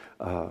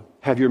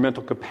have your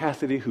mental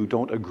capacity, who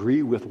don't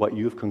agree with what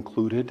you've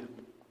concluded.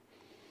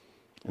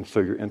 And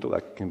so your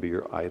intellect can be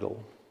your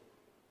idol.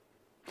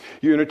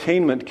 Your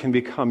entertainment can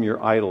become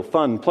your idol.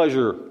 Fun,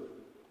 pleasure,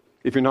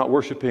 if you're not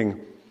worshiping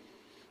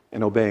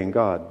and obeying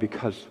God,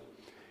 because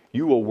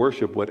you will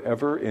worship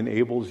whatever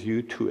enables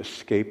you to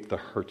escape the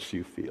hurts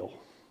you feel.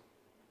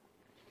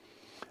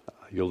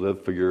 You'll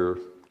live for your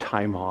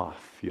time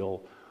off.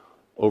 You'll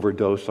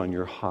overdose on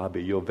your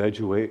hobby. You'll veg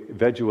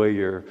away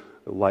your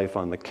life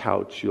on the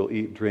couch. You'll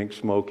eat, drink,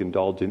 smoke,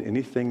 indulge in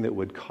anything that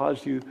would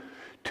cause you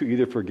to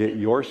either forget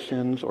your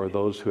sins or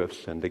those who have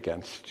sinned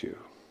against you.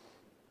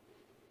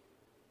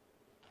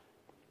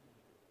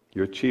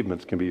 Your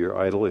achievements can be your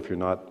idol if you're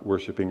not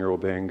worshiping or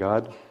obeying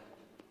God.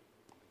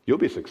 You'll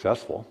be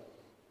successful.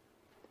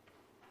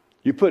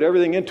 You put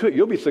everything into it,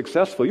 you'll be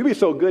successful. You'll be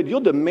so good, you'll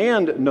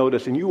demand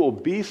notice, and you will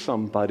be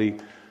somebody,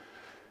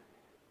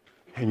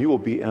 and you will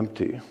be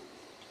empty.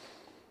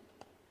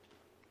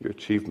 Your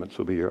achievements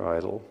will be your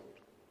idol.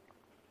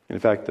 In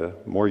fact, the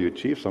more you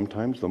achieve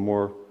sometimes, the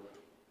more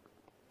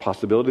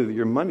possibility that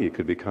your money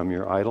could become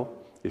your idol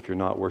if you're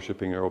not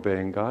worshiping or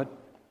obeying God.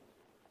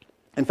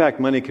 In fact,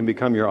 money can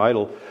become your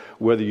idol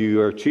whether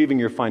you are achieving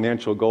your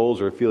financial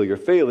goals or feel you're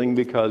failing,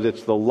 because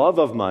it's the love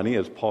of money,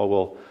 as Paul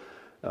will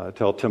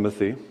tell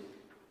Timothy.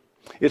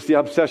 It's the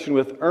obsession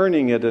with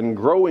earning it and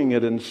growing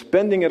it and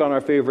spending it on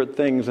our favorite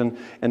things and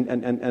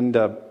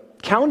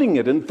counting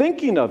it and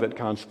thinking of it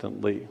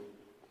constantly.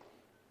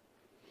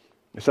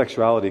 Your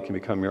sexuality can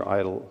become your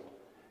idol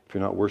if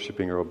you're not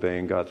worshiping or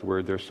obeying God's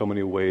word. There's so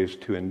many ways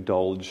to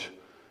indulge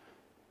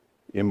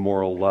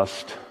immoral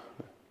lust,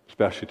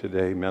 especially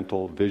today,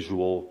 mental,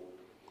 visual,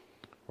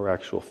 or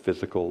actual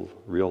physical,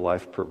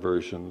 real-life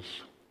perversions.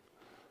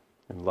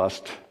 And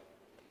lust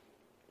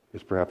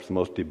is perhaps the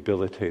most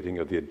debilitating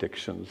of the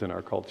addictions in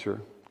our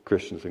culture,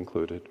 Christians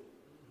included.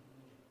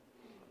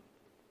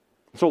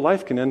 So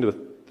life can end with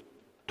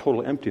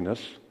total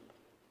emptiness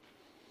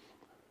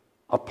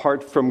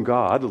apart from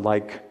God,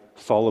 like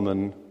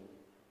Solomon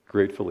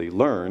gratefully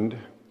learned,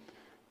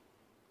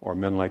 or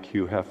men like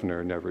Hugh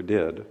Hefner never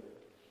did.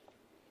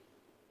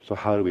 So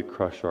how do we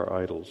crush our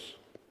idols?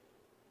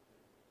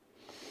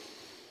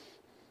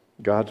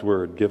 God's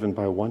word given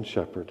by one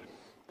shepherd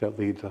that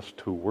leads us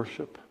to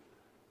worship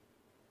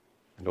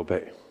and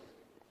obey.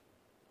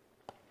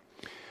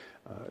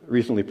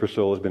 Recently,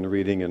 Priscilla has been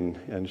reading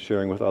and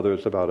sharing with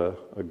others about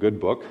a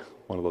good book,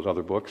 one of those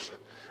other books,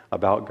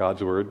 about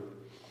God's Word,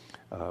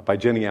 by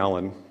Jenny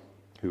Allen,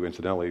 who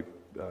incidentally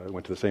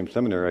went to the same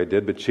seminary I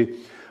did, but she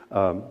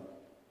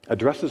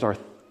addresses our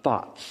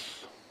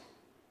thoughts.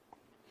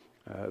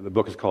 The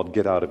book is called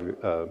Get Out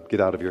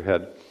of Your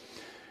Head.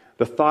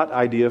 The thought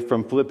idea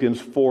from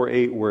Philippians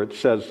 4:8, where it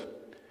says,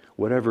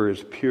 whatever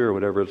is pure,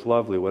 whatever is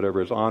lovely,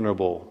 whatever is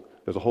honorable,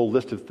 there's a whole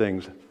list of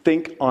things.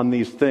 Think on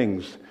these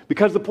things.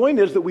 Because the point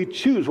is that we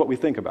choose what we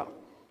think about.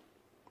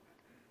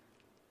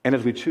 And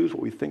as we choose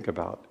what we think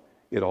about,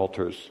 it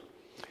alters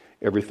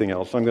everything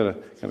else. I'm going to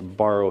kind of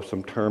borrow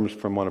some terms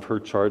from one of her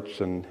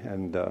charts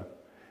and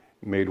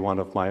made one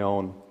of my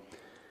own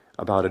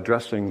about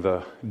addressing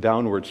the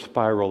downward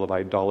spiral of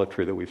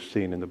idolatry that we've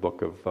seen in the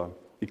book of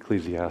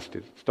Ecclesiastes.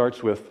 It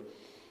starts with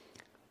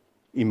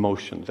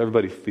emotions.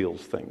 Everybody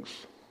feels things.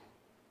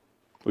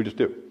 We just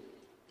do.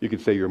 You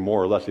could say you're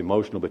more or less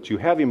emotional, but you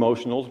have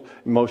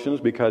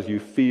emotions because you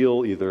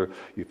feel either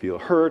you feel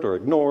hurt or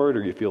ignored,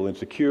 or you feel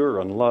insecure or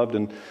unloved.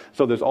 And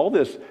so there's all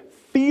this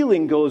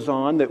feeling goes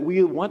on that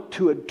we want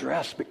to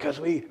address because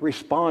we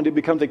respond. It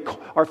becomes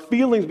our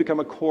feelings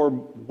become a core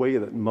way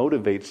that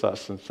motivates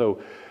us. And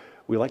so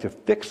we like to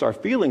fix our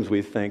feelings,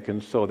 we think,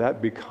 and so that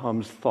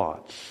becomes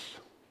thoughts.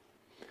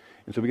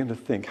 And so we begin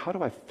to think, how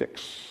do I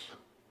fix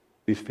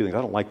these feelings?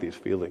 I don't like these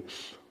feelings.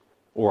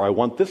 Or I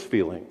want this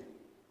feeling.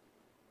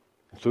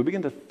 So we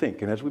begin to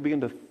think, and as we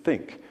begin to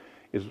think,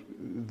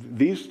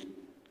 these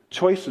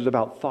choices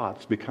about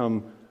thoughts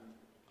become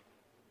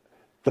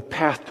the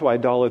path to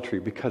idolatry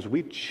because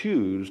we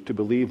choose to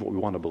believe what we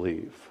want to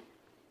believe.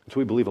 So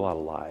we believe a lot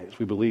of lies.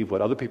 We believe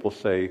what other people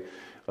say,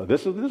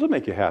 this will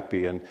make you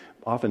happy, and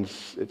often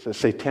it's a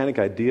satanic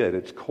idea at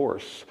its core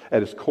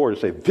to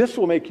say, this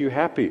will make you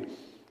happy.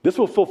 This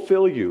will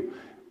fulfill you.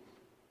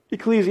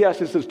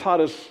 Ecclesiastes has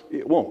taught us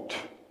it won't.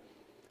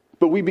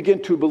 But we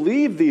begin to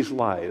believe these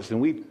lies,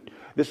 and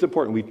this is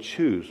important. We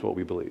choose what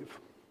we believe.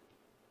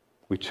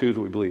 We choose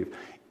what we believe.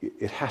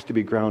 It has to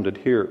be grounded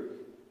here.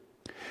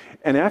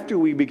 And after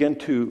we begin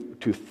to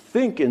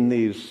think in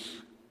these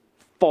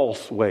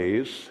false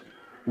ways,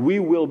 we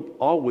will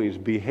always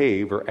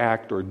behave or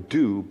act or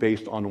do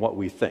based on what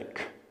we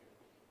think.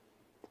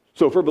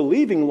 So if we're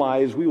believing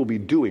lies, we will be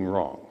doing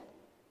wrong.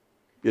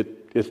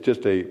 It's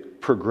just a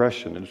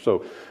progression. And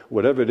so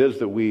whatever it is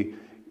that we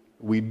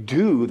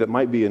do that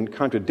might be in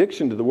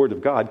contradiction to the Word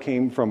of God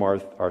came from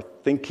our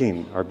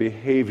thinking, our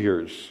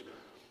behaviors,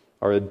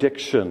 our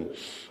addictions.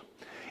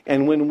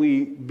 And when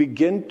we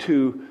begin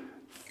to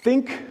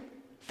think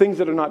things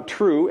that are not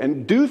true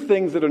and do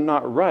things that are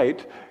not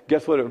right,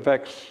 guess what it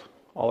affects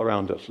all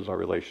around us is our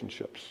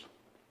relationships.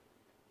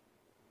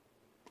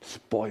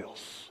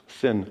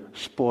 Sin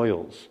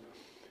spoils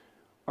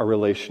our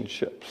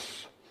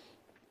relationships.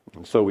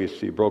 And so we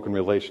see broken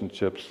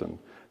relationships and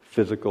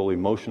physical,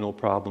 emotional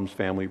problems,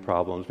 family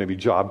problems, maybe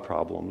job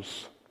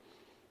problems.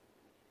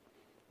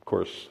 Of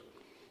course,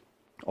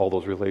 all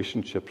those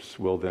relationships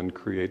will then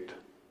create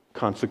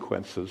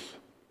consequences,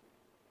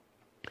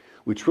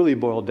 which really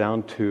boil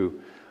down to,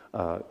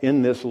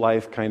 in this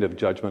life, kind of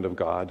judgment of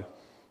God,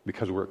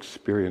 because we're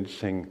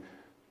experiencing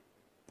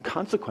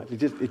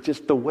consequences. It's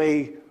just the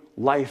way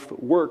life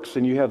works,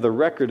 and you have the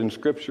record in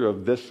Scripture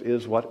of this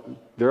is what,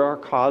 there are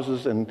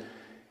causes and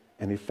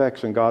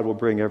effects, and God will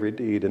bring every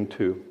deed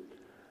into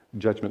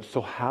judgment.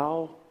 So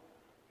how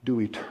do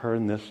we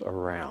turn this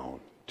around?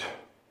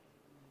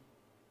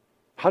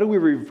 How do we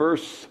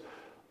reverse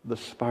the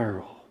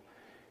spiral?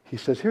 He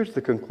says, here's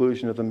the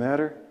conclusion of the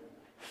matter.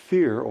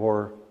 Fear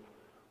or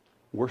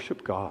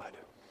worship God.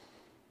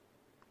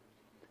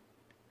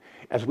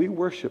 As we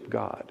worship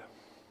God,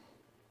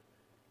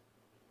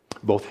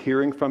 both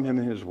hearing from Him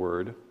in His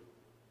Word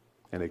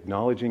and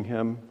acknowledging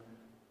Him,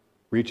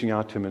 reaching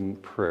out to Him in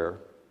prayer,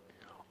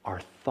 our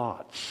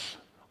thoughts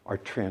are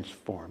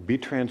transformed. Be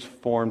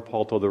transformed,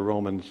 Paul told the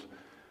Roman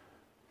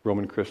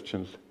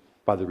Christians,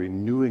 by the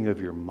renewing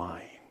of your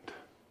mind.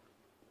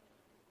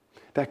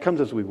 That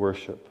comes as we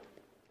worship.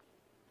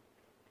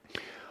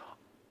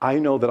 I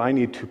know that I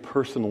need to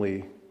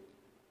personally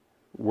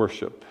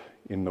worship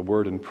in the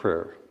Word and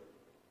prayer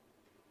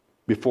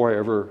before I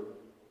ever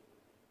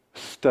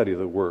study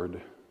the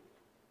Word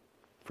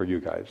for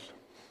you guys.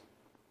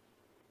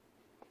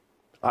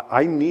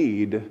 I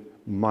need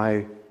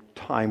my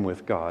time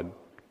with God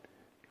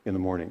in the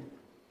morning.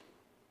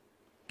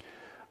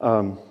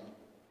 As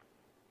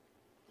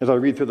I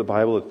read through the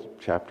Bible, it's a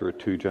chapter or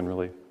two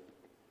generally,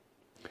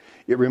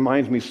 it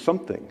reminds me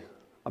something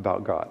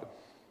about God.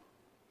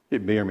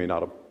 It may or may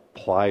not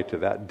apply to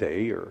that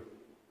day or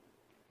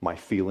my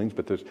feelings,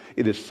 but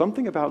it is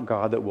something about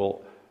God that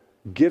will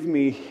give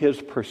me His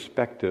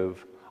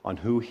perspective on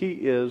who He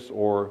is,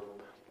 or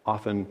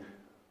often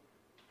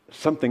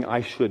something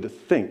I should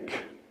think,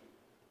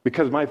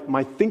 because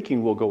my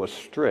thinking will go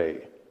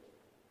astray.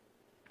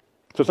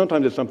 So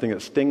sometimes it's something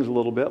that stings a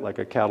little bit, like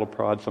a cattle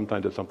prod.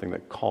 Sometimes it's something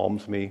that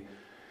calms me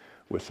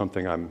with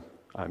something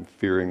I'm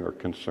fearing or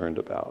concerned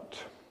about.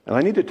 And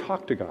I need to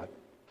talk to God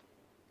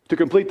to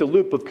complete the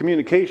loop of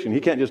communication. He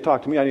can't just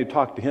talk to me. I need to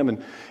talk to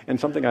Him. And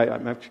something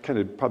I'm actually kind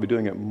of probably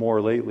doing it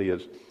more lately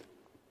is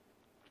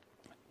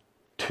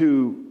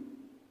to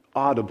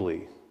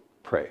audibly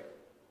pray.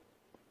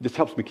 This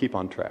helps me keep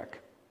on track.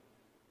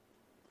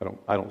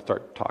 I don't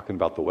start talking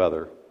about the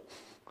weather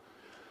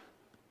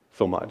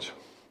so much.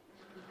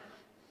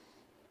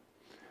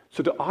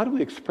 So to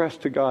audibly express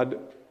to God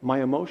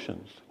my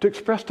emotions, to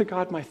express to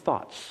God my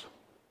thoughts.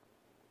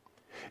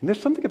 And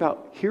there's something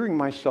about hearing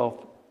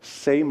myself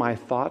say my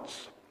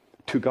thoughts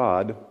to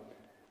God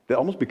that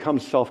almost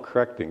becomes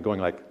self-correcting, going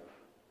like,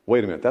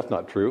 wait a minute, that's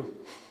not true.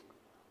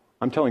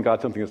 I'm telling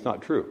God something that's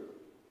not true.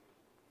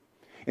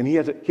 And he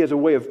has a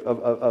way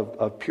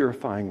of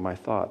purifying my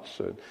thoughts.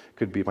 So it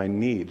could be my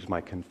needs,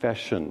 my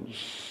confessions.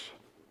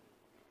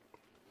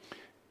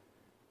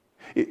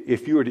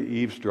 If you were to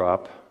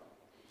eavesdrop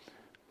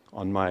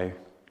on my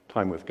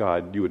time with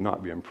God, you would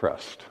not be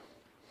impressed.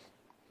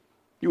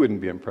 You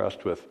wouldn't be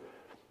impressed with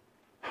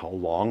how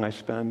long I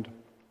spend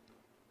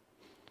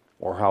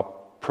or how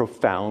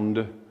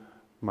profound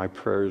my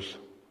prayers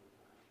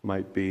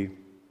might be.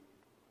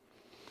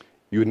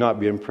 You would not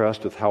be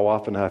impressed with how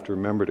often I have to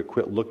remember to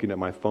quit looking at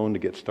my phone to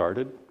get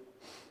started.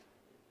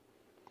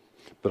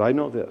 But I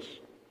know this,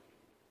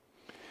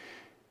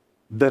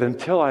 that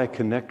until I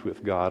connect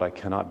with God, I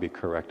cannot be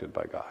corrected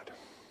by God.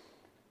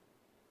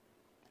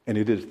 And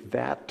it is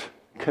that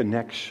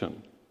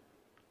connection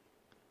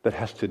that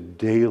has to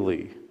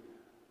daily,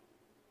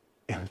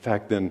 in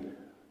fact, then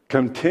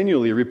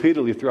continually,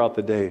 repeatedly throughout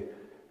the day,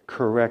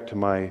 correct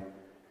my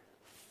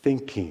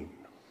thinking.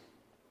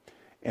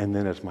 And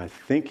then as my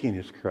thinking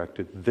is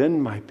corrected,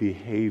 then my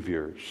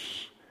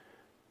behaviors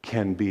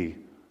can be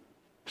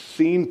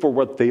seen for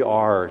what they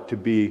are, to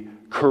be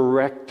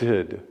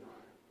corrected,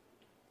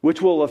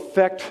 which will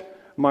affect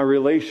my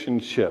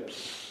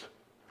relationships,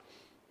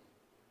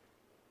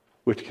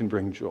 which can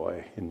bring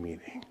joy and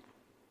meaning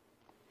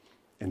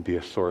and be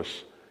a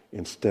source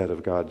instead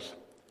of God's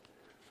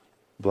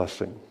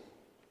blessing.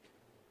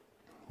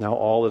 Now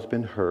all has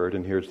been heard,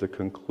 and here's the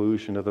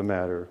conclusion of the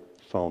matter.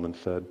 Solomon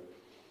said,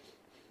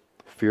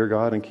 "Fear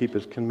God and keep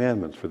His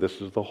commandments, for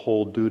this is the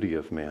whole duty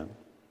of man.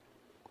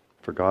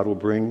 For God will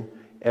bring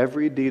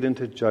every deed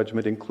into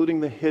judgment,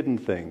 including the hidden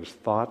things,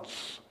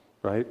 thoughts,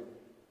 right?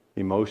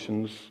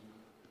 Emotions,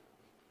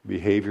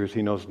 behaviors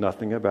He knows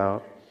nothing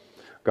about,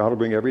 God will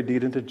bring every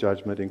deed into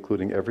judgment,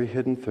 including every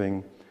hidden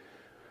thing,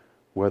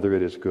 whether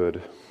it is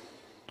good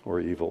or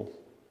evil.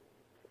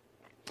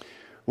 I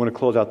want to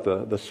close out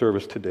the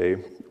service today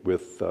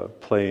with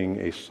playing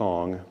a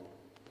song.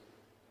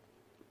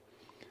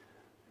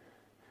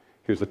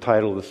 Here's the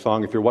title of the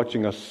song. If you're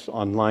watching us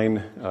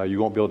online, you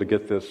won't be able to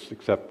get this,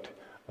 except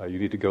you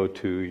need to go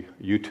to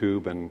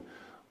YouTube and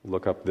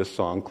look up this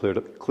song,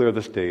 Clear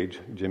the Stage,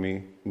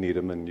 Jimmy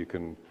Needham, and you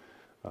can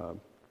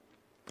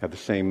have the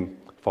same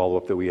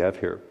follow-up that we have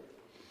here.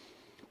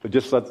 But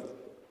just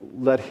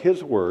let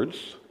his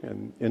words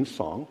in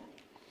song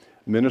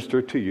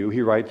minister to you.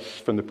 He writes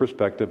from the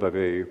perspective of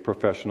a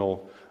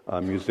professional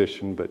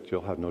musician, but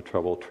you'll have no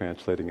trouble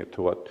translating it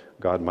to what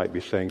God might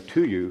be saying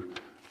to you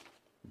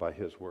by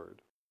his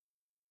word.